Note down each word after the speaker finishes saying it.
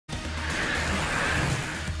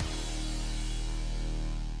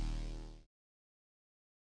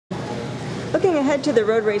Looking ahead to the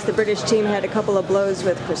road race, the British team had a couple of blows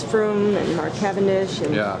with Chris Froome and Mark Cavendish.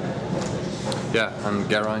 And and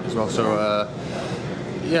Geraint as well. So,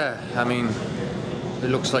 I mean, it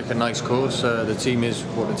looks like a nice course. The team is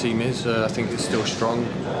what the team is. I think it's still strong.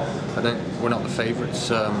 We're not the favourites.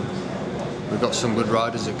 We've got some good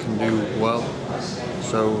riders that can do well.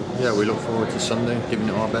 So yeah, we look forward to Sunday, giving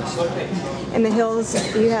it our best. In the hills,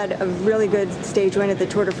 you had a really good stage win at the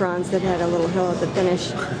Tour de France that had a little hill at the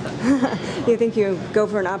finish. You think you go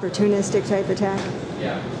for an opportunistic type attack?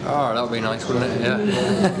 Oh, that would be nice, wouldn't it? Yeah,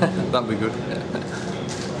 that'd be good.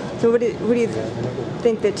 So what do you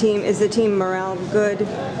think is the team morale good?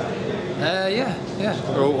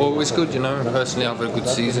 Always good, you know. Personally, I've had a good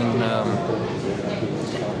season.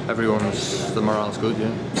 The morale's good,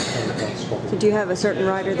 yeah. So do you have a certain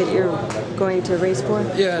rider that you're going to race for?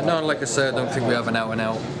 Yeah, no, like I said, I don't think we have an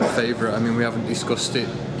out-and-out favourite. I mean, we haven't discussed it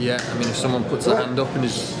yet. I mean, if someone puts a hand up and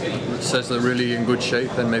says they're really in good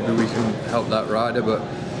shape, then maybe we can help that rider. But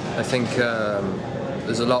I think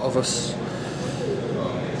there's a lot of us,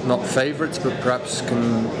 not favourites, but perhaps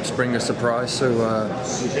can spring a surprise. So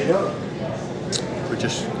we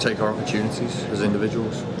just take our opportunities as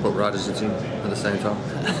individuals, but ride as a team at the same time.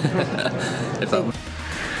 If that